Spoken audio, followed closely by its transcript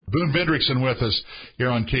Boone Bendrickson with us here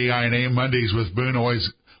on KINA Mondays with Boone. Always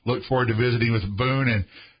look forward to visiting with Boone.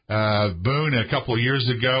 And Boone, a couple of years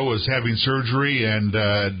ago, was having surgery and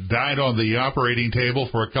died on the operating table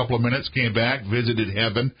for a couple of minutes, came back, visited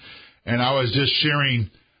heaven. And I was just sharing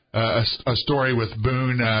a story with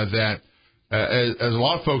Boone that, as a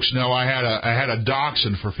lot of folks know, I had a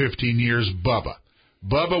dachshund for 15 years, Bubba.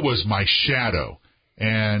 Bubba was my shadow.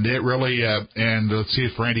 And it really, and let's see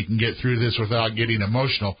if Randy can get through this without getting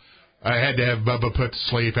emotional. I had to have Bubba put to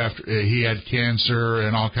sleep after he had cancer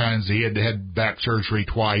and all kinds. He had had back surgery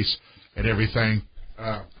twice and everything.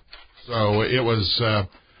 So it was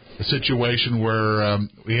a situation where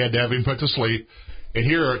we had to have him put to sleep. And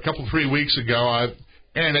here, a couple, 3 weeks ago,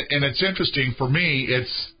 and it's interesting for me.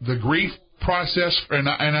 It's the grief process, and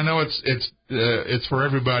I know it's for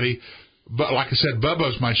everybody. But like I said,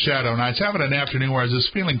 Bubba's my shadow, and I was having an afternoon where I was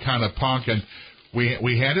just feeling kind of punk, and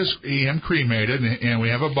we had him cremated, and we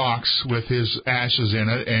have a box with his ashes in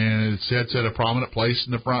it, and it sits at a prominent place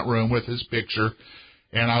in the front room with his picture.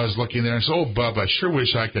 And I was looking there and said, "Oh, Bubba, I sure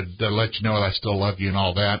wish I could let you know that I still love you and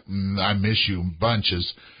all that, and I miss you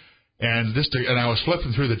bunches." And I was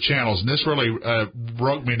flipping through the channels, and this really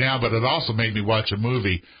broke me down, but it also made me watch a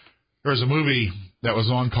movie. There was a movie that was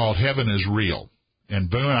on called Heaven is Real. And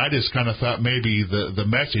Boone, I just kind of thought maybe the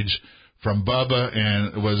message from Bubba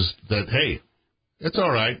and was that, hey, it's all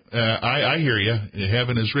right. I hear you.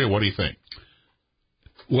 Heaven is real. What do you think?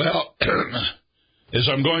 Well, as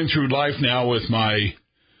I'm going through life now with I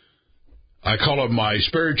call them my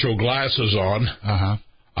spiritual glasses on,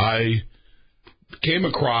 I came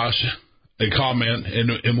across a comment,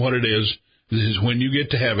 and what it is when you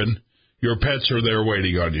get to heaven, your pets are there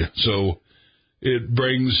waiting on you. So it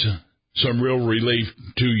brings some real relief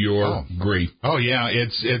to your grief. Oh yeah,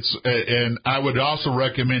 it's and I would also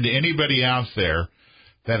recommend to anybody out there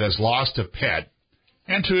that has lost a pet,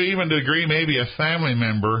 and to even a degree maybe a family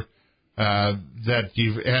member that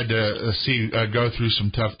you've had to see go through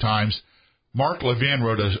some tough times. Mark Levin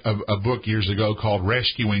wrote a book years ago called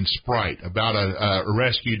Rescuing Sprite about a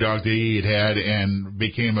rescue dog that he had and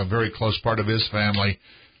became a very close part of his family.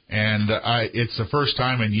 And it's the first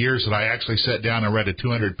time in years that I actually sat down and read a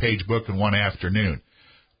 200-page book in one afternoon.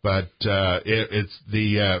 But it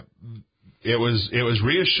was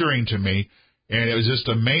reassuring to me, and it was just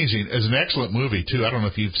amazing. It's an excellent movie too. I don't know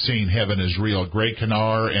if you've seen Heaven is Real. Greg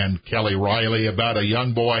Kinnear and Kelly Riley, about a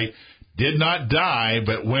young boy did not die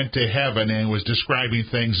but went to heaven and was describing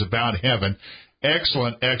things about heaven.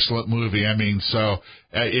 Excellent movie. I mean, so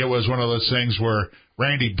it was one of those things where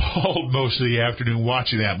Randy bawled most of the afternoon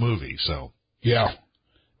watching that movie. So yeah.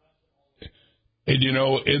 And you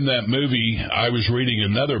know, in that movie, I was reading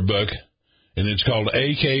another book, and it's called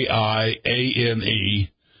Akine,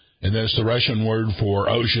 and that's the Russian word for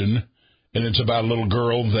ocean. And it's about a little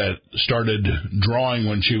girl that started drawing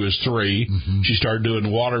when she was 3. Mm-hmm. She started doing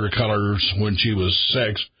watercolors when she was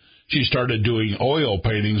 6. She started doing oil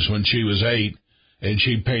paintings when she was 8, and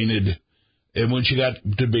she painted. And when she got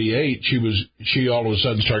to be 8, she all of a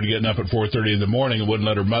sudden started getting up at 4:30 in the morning and wouldn't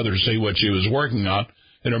let her mother see what she was working on.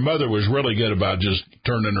 And her mother was really good about just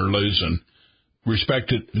turning her loose and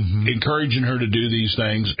encouraging her to do these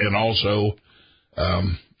things, and also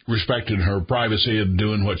respecting her privacy and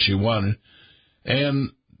doing what she wanted. And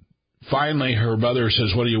finally, her mother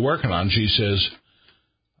says, "What are you working on?" She says,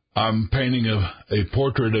 "I'm painting a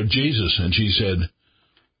portrait of Jesus." And she said,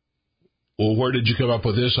 "Well, where did you come up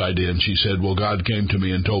with this idea?" And she said, "Well, God came to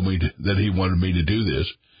me and told me that he wanted me to do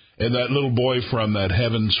this." And that little boy from that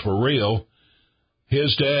Heaven's for Real,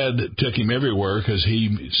 his dad took him everywhere because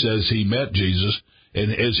he says he met Jesus.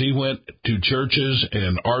 And as he went to churches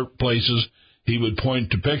and art places, he would point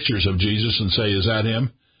to pictures of Jesus and say, "Is that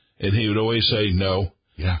him?" And he would always say, "No."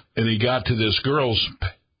 Yeah. And he got to this girl's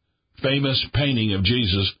famous painting of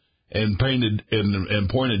Jesus and painted and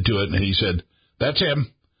pointed to it, and he said, "That's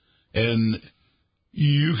him." And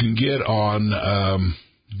you can get on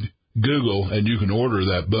Google and you can order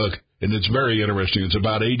that book, and it's very interesting. It's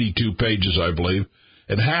about 82 pages, I believe,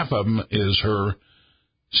 and half of them is her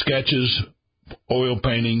sketches, oil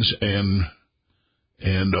paintings, and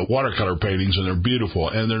watercolor paintings, and they're beautiful.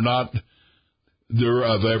 And they're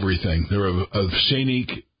of everything. They're of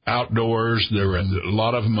scenic outdoors. There are a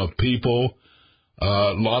lot of them of people,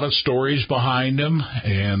 a lot of stories behind them,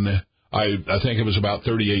 and I think it was about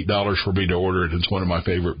 $38 for me to order it. It's one of my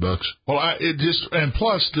favorite books. Well, and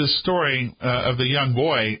plus this story of the young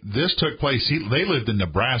boy, this took place. They lived in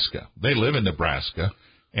Nebraska. They live in Nebraska,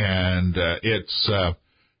 and it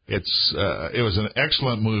was an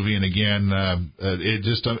excellent movie. And again,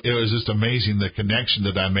 it was just amazing the connection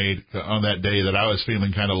that I made on that day that I was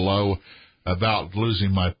feeling kind of low. about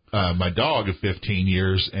losing my dog of 15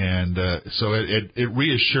 years, and so it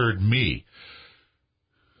reassured me.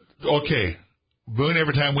 Okay, Boone,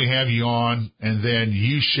 every time we have you on, and then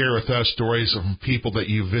you share with us stories from people that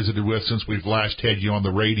you've visited with since we've last had you on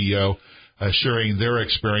the radio, sharing their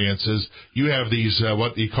experiences. You have these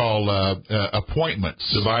what you call appointments,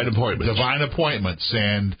 divine appointments,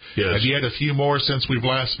 and yes. Have you had a few more since we've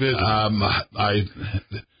last visited?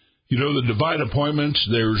 The divine appointments.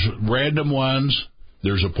 There's random ones.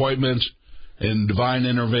 There's appointments. And divine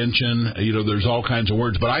intervention, there's all kinds of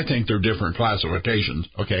words, but I think they're different classifications.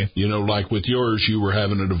 Okay. Like with yours, you were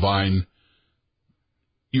having a divine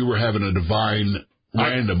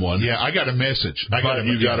random one. Yeah, I got a message.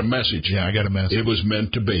 You got a message. Yeah, I got a message. It was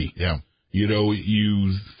meant to be. Yeah.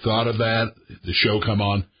 You thought of that, the show come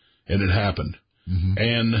on, and it happened. Mm-hmm.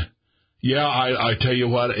 And, I tell you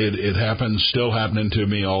what, it happens, still happening to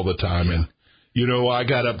me all the time. Yeah. And, I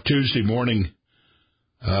got up Tuesday morning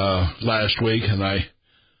last week, and I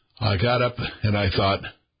got up and I thought,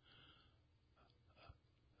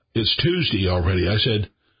 it's Tuesday already. I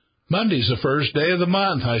said, Monday's the first day of the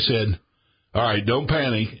month. I said, all right, don't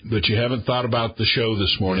panic, but you haven't thought about the show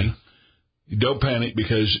this morning. Yeah. Don't panic,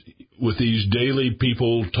 because with these daily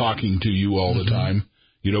people talking to you all the time,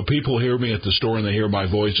 people hear me at the store and they hear my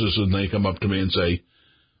voices and they come up to me and say,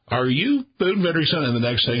 are you Boone Vendrickson? And the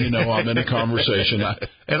next thing you know, I'm in a conversation.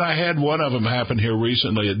 And I had one of them happen here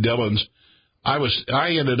recently at Dillon's. I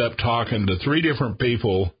ended up talking to 3 different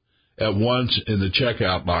people at once in the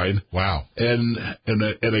checkout line. Wow. And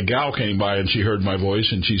a gal came by and she heard my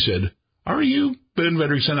voice and she said, are you Boone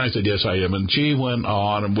Vendrickson? I said, yes, I am. And she went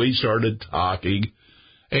on and we started talking.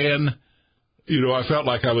 And I felt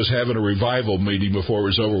like I was having a revival meeting before it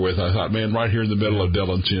was over with. I thought, man, right here in the middle of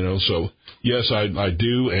Dillon's, So, yes, I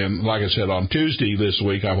do. And like I said, on Tuesday this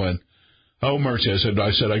week, I went, oh, mercy.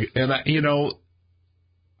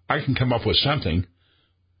 I can come up with something,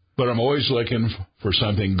 but I'm always looking for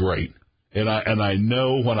something great. And I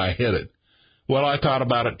know when I hit it. Well, I thought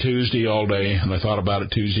about it Tuesday all day, and I thought about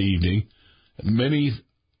it Tuesday evening. Many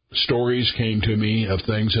stories came to me of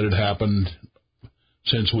things that had happened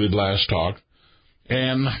since we'd last talked.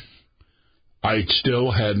 And I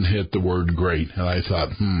still hadn't hit the word great. And I thought,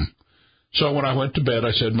 So when I went to bed,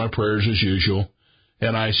 I said my prayers as usual.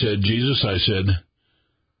 And I said, Jesus, I said,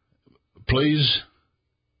 please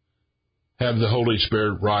have the Holy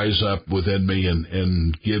Spirit rise up within me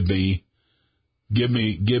and give me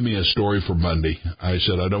a story for Monday. I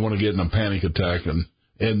said, I don't want to get in a panic attack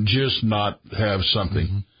and just not have something.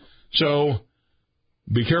 Mm-hmm. So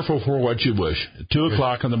be careful for what you wish. At 2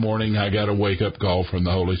 o'clock in the morning, I got a wake-up call from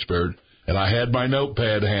the Holy Spirit, and I had my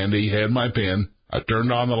notepad handy, had my pen. I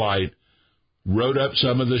turned on the light, wrote up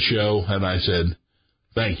some of the show, and I said,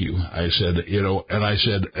 thank you. I said,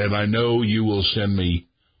 and I know you will send me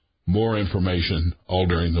more information all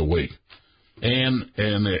during the week. And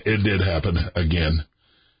it did happen again.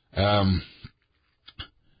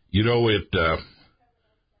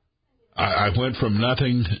 I went from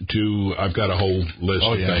nothing to, I've got a whole list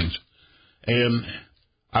of things. And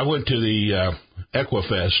I went to the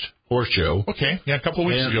Equifest horse show. Okay, yeah, a couple of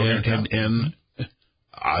weeks ago. And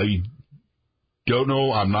I don't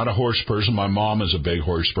know, I'm not a horse person. My mom is a big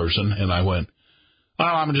horse person. And I went,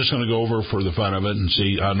 I'm just going to go over for the fun of it and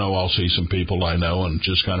see. I know I'll see some people I know and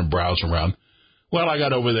just kind of browse around. Well, I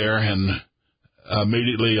got over there and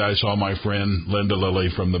immediately I saw my friend Linda Lilly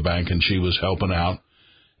from the bank, and she was helping out.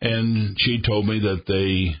 And she told me that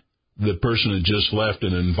the person had just left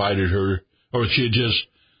and invited her, or she had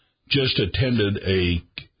just attended a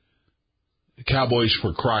Cowboys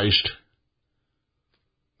for Christ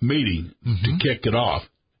meeting to kick it off.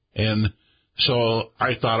 And so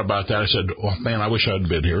I thought about that. I said, oh, man, I wish I'd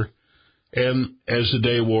been here. And as the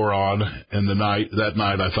day wore on and that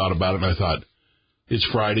night I thought about it, and I thought, it's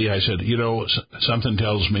Friday. I said, something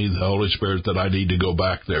tells me, the Holy Spirit, that I need to go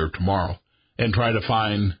back there tomorrow and try to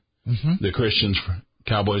find the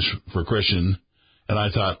Cowboys for Christian. And I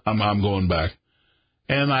thought, I'm going back.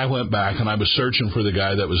 And I went back and I was searching for the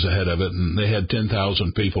guy that was the head of it, and they had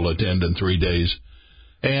 10,000 people attend in 3 days.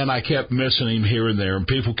 And I kept missing him here and there, and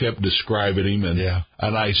people kept describing him, and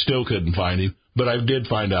I still couldn't find him. But I did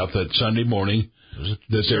find out that Sunday morning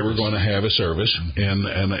that they were going to have a service and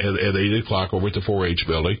at 8 o'clock over at the 4-H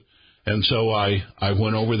building. And so I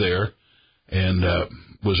went over there and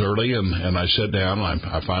was early, and I sat down, and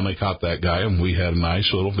I finally caught that guy, and we had a nice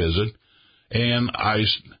little visit. And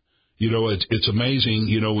it's amazing,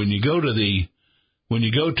 when you go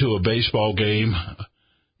to a baseball game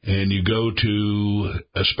and you go to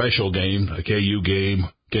a special game, a KU game,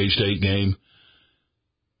 K-State game,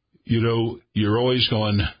 you're always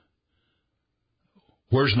going,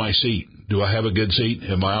 where's my seat? Do I have a good seat?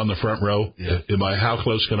 Am I on the front row? Yeah. How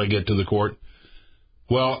close can I get to the court?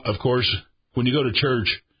 Well, of course, when you go to church,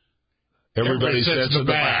 everybody sits in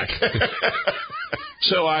the back.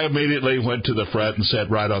 So I immediately went to the front and sat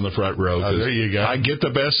right on the front row. Oh, there you go. I get the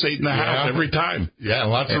best seat in the house every time. Yeah,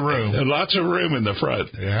 lots of room. And lots of room in the front.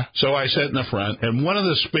 Yeah. So I sat in the front, and one of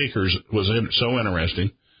the speakers was so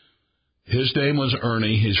interesting. His name was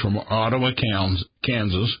Ernie. He's from Ottawa,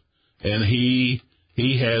 Kansas, and he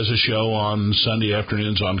has a show on Sunday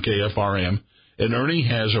afternoons on KFRM. And Ernie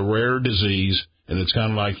has a rare disease, and it's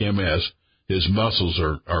kind of like MS. His muscles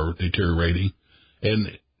are deteriorating,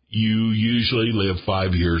 and you usually live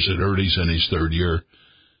 5 years, and Ernie's in his third year.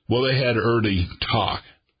 Well, they had Ernie talk,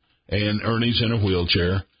 and Ernie's in a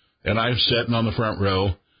wheelchair, and I'm sitting on the front row.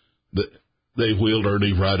 They wheeled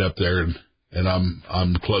Ernie right up there, and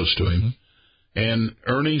I'm close to him. And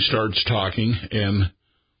Ernie starts talking, and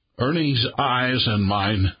Ernie's eyes and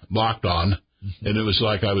mine locked on, and it was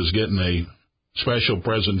like I was getting a special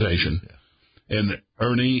presentation. And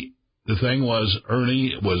Ernie, the thing was,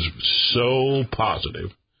 Ernie was so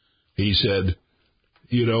positive. He said,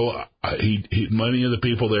 many of the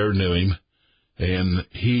people there knew him, and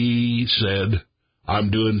he said, I'm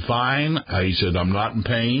doing fine. He said, I'm not in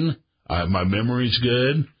pain. My memory's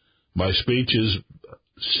good. My speech is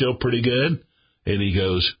still pretty good. And he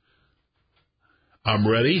goes, I'm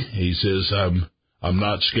ready. He says, I'm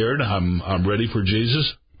not scared. I'm ready for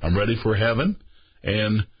Jesus. I'm ready for heaven.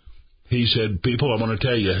 And he said, people, I want to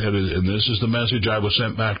tell you, and this is the message I was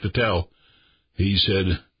sent back to tell. He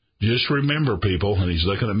said, just remember, people, and he's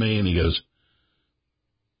looking at me and he goes,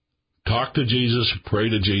 talk to Jesus, pray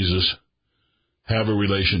to Jesus, have a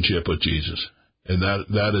relationship with Jesus. And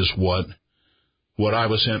that is what I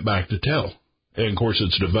was sent back to tell. And of course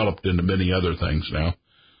it's developed into many other things now.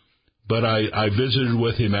 But I visited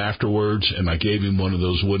with him afterwards, and I gave him one of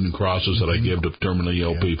those wooden crosses that I give to terminally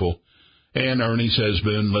ill people. And Ernie says,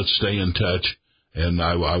 Ben, let's stay in touch, and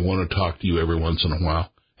I want to talk to you every once in a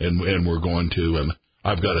while. And we're going to, and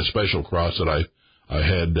I've got a special cross that I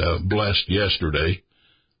had blessed yesterday,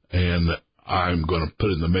 and I'm going to put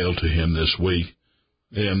it in the mail to him this week.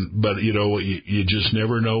 But you just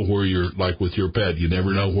never know where you're, like with your pet, you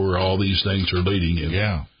never know where all these things are leading you.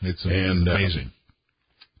 Yeah, it's amazing.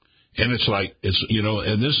 And it's like,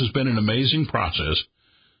 and this has been an amazing process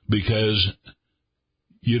because,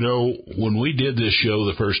 when we did this show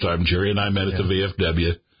the first time, Jerry and I met at the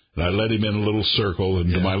VFW, and I led him in a little circle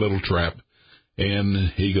into my little trap,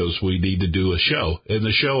 and he goes, we need to do a show. And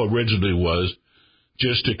the show originally was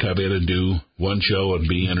just to come in and do one show and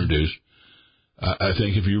be introduced. I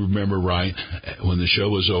think if you remember right, when the show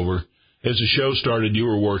was over, as the show started, you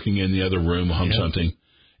were working in the other room on something,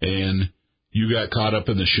 and you got caught up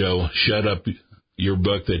in the show, shut up your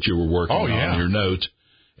book that you were working on, your notes,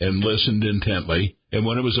 and listened intently. And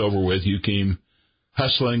when it was over with, you came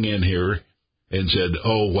hustling in here and said,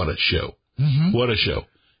 oh, what a show. Mm-hmm. What a show.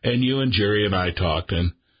 And you and Jerry and I talked,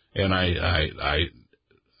 and I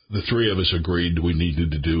the three of us agreed we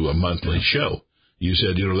needed to do a monthly show. You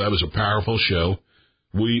said, that was a powerful show.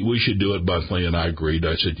 We should do it monthly, and I agreed.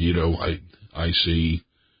 I said, I see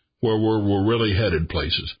where we're really headed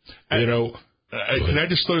places. Can I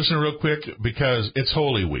just throw this in real quick? Because it's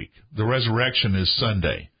Holy Week. The resurrection is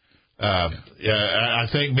Sunday. I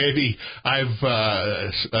think maybe I've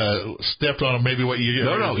stepped on maybe what you.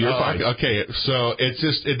 No, you're fine. Okay, so it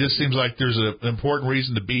just seems like there's an important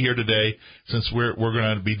reason to be here today, since we're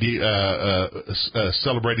going to be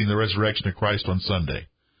celebrating the resurrection of Christ on Sunday.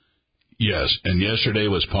 Yes, and yesterday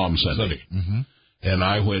was Palm Sunday. Mm-hmm. And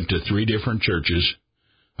I went to 3 different churches.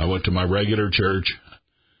 I went to my regular church.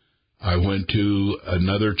 I went to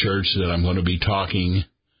another church that I'm going to be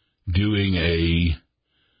doing a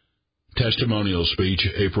testimonial speech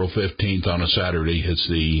April 15th on a Saturday. It's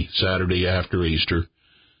the Saturday after Easter,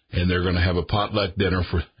 and they're going to have a potluck dinner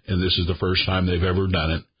and this is the first time they've ever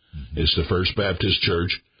done it. Mm-hmm. It's the First Baptist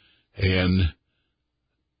Church, and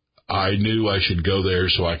I knew I should go there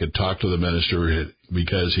so I could talk to the minister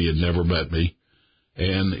because he had never met me.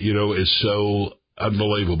 And, it's so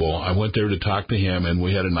unbelievable. I went there to talk to him, and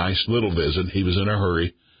we had a nice little visit. He was in a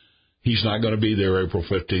hurry. He's not going to be there April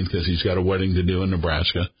 15th because he's got a wedding to do in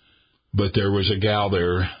Nebraska. But there was a gal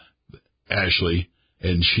there, Ashley,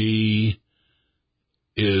 and she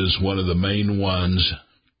is one of the main ones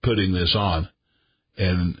putting this on.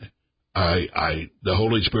 And the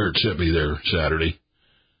Holy Spirit sent me there Saturday.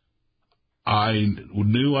 I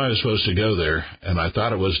knew I was supposed to go there, and I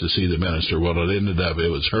thought it was to see the minister. Well, it ended up it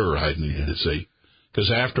was her I needed to see.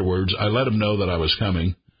 Because afterwards, I let him know that I was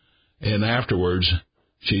coming. And afterwards,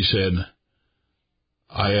 she said,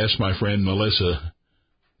 I asked my friend Melissa,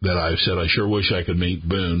 that I said, I sure wish I could meet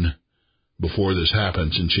Boone before this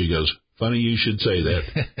happens. And she goes, funny you should say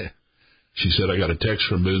that. She said, I got a text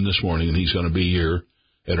from Boone this morning, and he's going to be here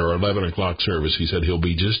at our 11 o'clock service. He said he'll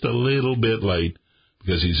be just a little bit late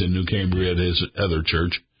because he's in New Cambria at his other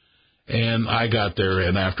church. And I got there,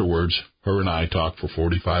 and afterwards, her and I talked for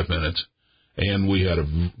 45 minutes, and we had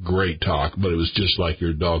a great talk, but it was just like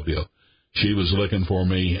your dog deal. She was looking for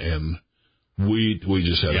me, and we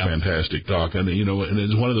just had a fantastic talk. And, you know, and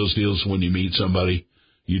it's one of those deals when you meet somebody,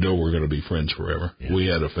 you know we're going to be friends forever. Yeah. We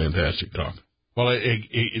had a fantastic talk. Well,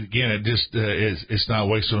 it's not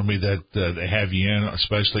wasted on me that they have you in,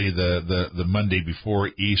 especially the Monday before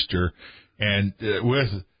Easter, and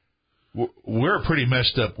we're a pretty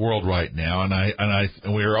messed up world right now, and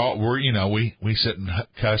we sit and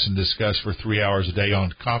cuss and discuss for 3 hours a day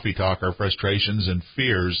on Coffee Talk our frustrations and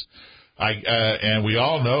fears. And we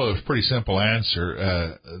all know a pretty simple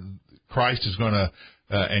answer. Christ is going to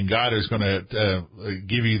and God is going to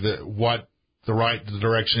give you the right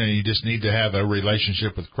direction, and you just need to have a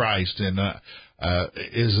relationship with Christ. And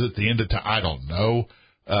is it the end of time? I don't know.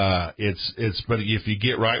 But if you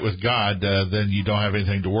get right with God, then you don't have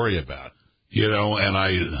anything to worry about. You know, and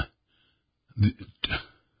I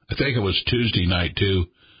think it was Tuesday night too.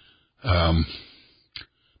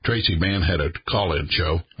 Tracy Mann had a call-in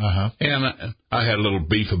show, and I had a little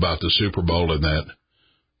beef about the Super Bowl and that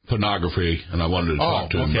pornography, and I wanted to talk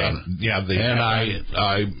to him about it. Yeah,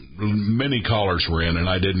 and many callers were in, and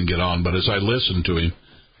I didn't get on, but as I listened to him,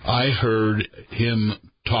 I heard him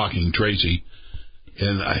talking, Tracy,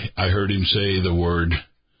 and I heard him say the word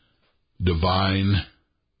divine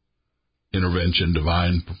intervention,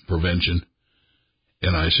 divine prevention.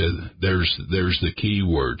 And I said, there's the key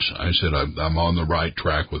words. I said, I'm on the right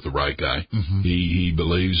track with the right guy. Mm-hmm. He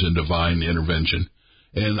believes in divine intervention.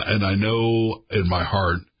 And I know in my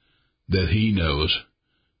heart that he knows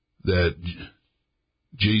that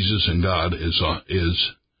Jesus and God is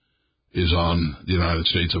on the United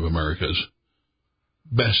States of America's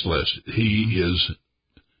best list. He is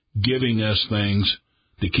giving us things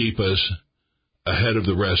to keep us ahead of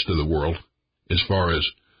the rest of the world as far as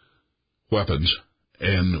weapons.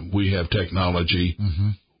 And we have technology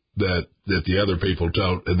that the other people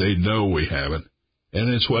don't, and they know we have it. And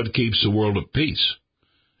it's what keeps the world at peace.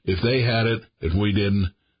 If they had it, if we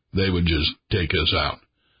didn't, they would just take us out.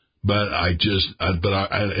 But I've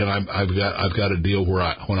got a deal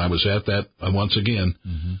where when I was at that, once again,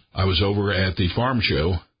 I was over at the farm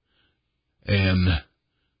show, and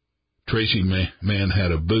Tracy Mann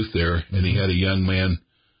had a booth there, and he had a young man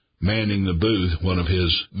manning the booth, one of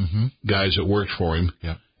his guys that worked for him,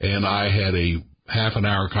 and I had a half an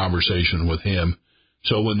hour conversation with him.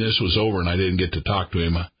 So when this was over and I didn't get to talk to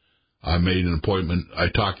him, I made an appointment. I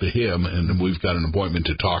talked to him, and we've got an appointment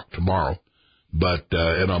to talk tomorrow. But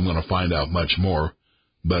and I'm going to find out much more.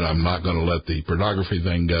 But I'm not going to let the pornography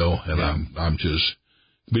thing go, and I'm just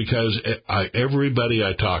because everybody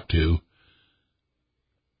I talk to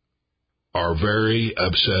are very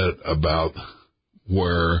upset about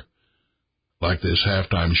where, like this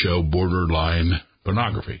halftime show, borderline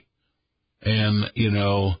pornography. And, you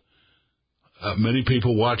know, many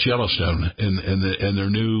people watch Yellowstone and their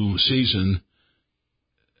new season.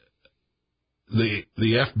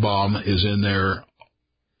 The F-bomb is in there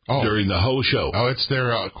during the whole show. Oh, it's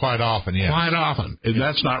there quite often, yeah. Quite often. And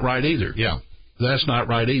that's not right either. Yeah. That's not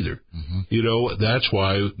right either. You know, that's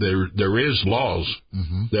why there is laws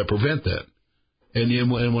that prevent that.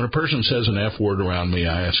 And when a person says an F word around me,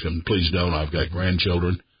 I ask them, please don't. I've got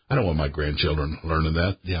grandchildren. I don't want my grandchildren learning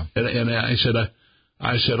that. Yeah. And I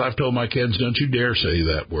said, I've told my kids, don't you dare say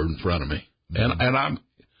that word in front of me. And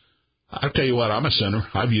I'll tell you what, I'm a sinner.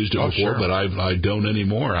 I've used it before, but I don't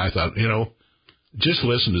anymore. I thought, you know, just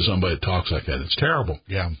listen to somebody that talks like that. It's terrible.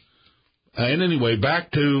 Yeah. And anyway,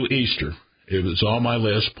 back to Easter. It was on my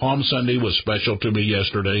list. Palm Sunday was special to me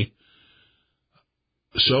yesterday.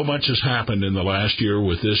 So much has happened in the last year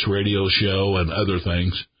with this radio show and other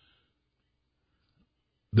things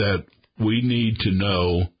that we need to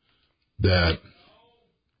know that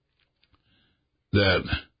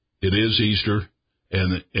it is Easter,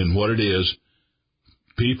 and what it is,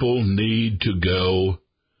 people need to go,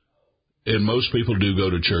 and most people do go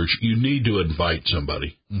to church. You need to invite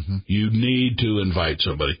somebody. You need to invite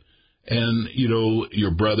somebody. And, you know, your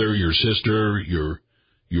brother, your sister, your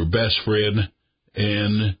best friend,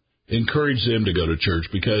 and encourage them to go to church,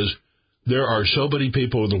 because there are so many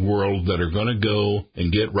people in the world that are going to go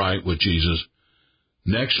and get right with Jesus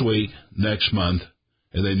next week, next month,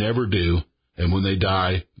 and they never do. And when they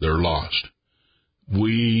die, they're lost.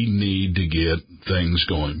 we need to get things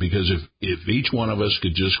going, because if each one of us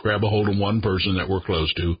could just grab a hold of one person that we're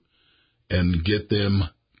close to and get them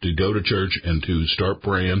to go to church and to start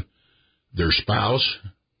praying, their spouse,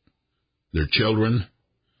 their children,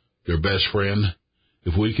 their best friend,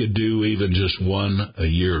 if we could do even just one a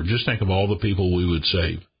year, just think of all the people we would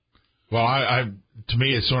save. Well, to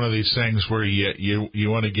me, it's one of these things where you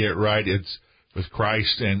want to get right. It's with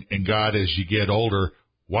Christ and God as you get older.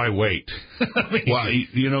 Why wait? I mean, well,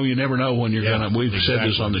 you never know when you're going to. We've said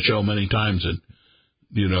this on the show many times, and,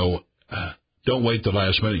 don't wait the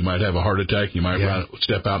last minute. You might have a heart attack. You might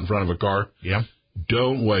step out in front of a car. Yeah.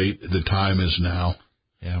 Don't wait. The time is now.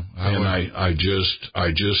 Yeah. I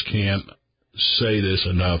just can't say this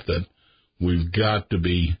enough, that we've got to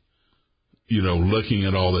be, looking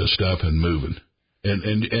at all this stuff and moving.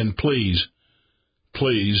 And please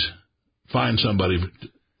find somebody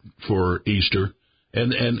for Easter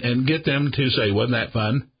and get them to say, wasn't that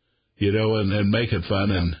fun? And make it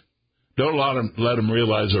fun, and don't let them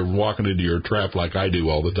realize they're walking into your trap like I do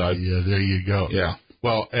all the time. Yeah, there you go. Yeah.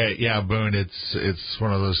 Well, Boone, it's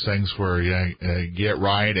one of those things where you get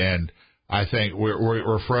right, and I think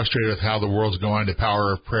we're frustrated with how the world's going. The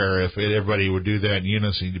power of prayer. If everybody would do that in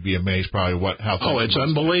unison, you'd be amazed probably how. Oh, it's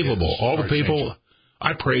unbelievable! All the people. Changing.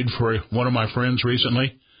 I prayed for one of my friends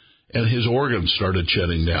recently, and his organs started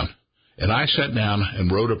shutting down, and I sat down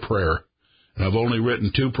and wrote a prayer, and I've only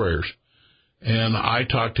written 2 prayers. And I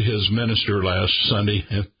talked to his minister last Sunday,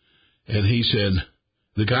 and he said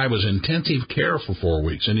the guy was in intensive care for 4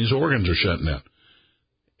 weeks, and his organs are shutting down.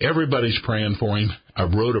 Everybody's praying for him. I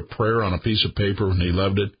wrote a prayer on a piece of paper, and he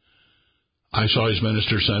loved it. I saw his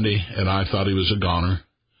minister Sunday, and I thought he was a goner.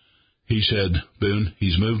 He said, Boone,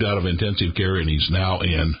 he's moved out of intensive care, and he's now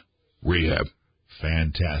in rehab.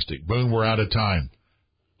 Fantastic. Boone, we're out of time.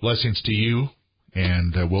 Blessings to you,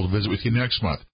 and we'll visit with you next month.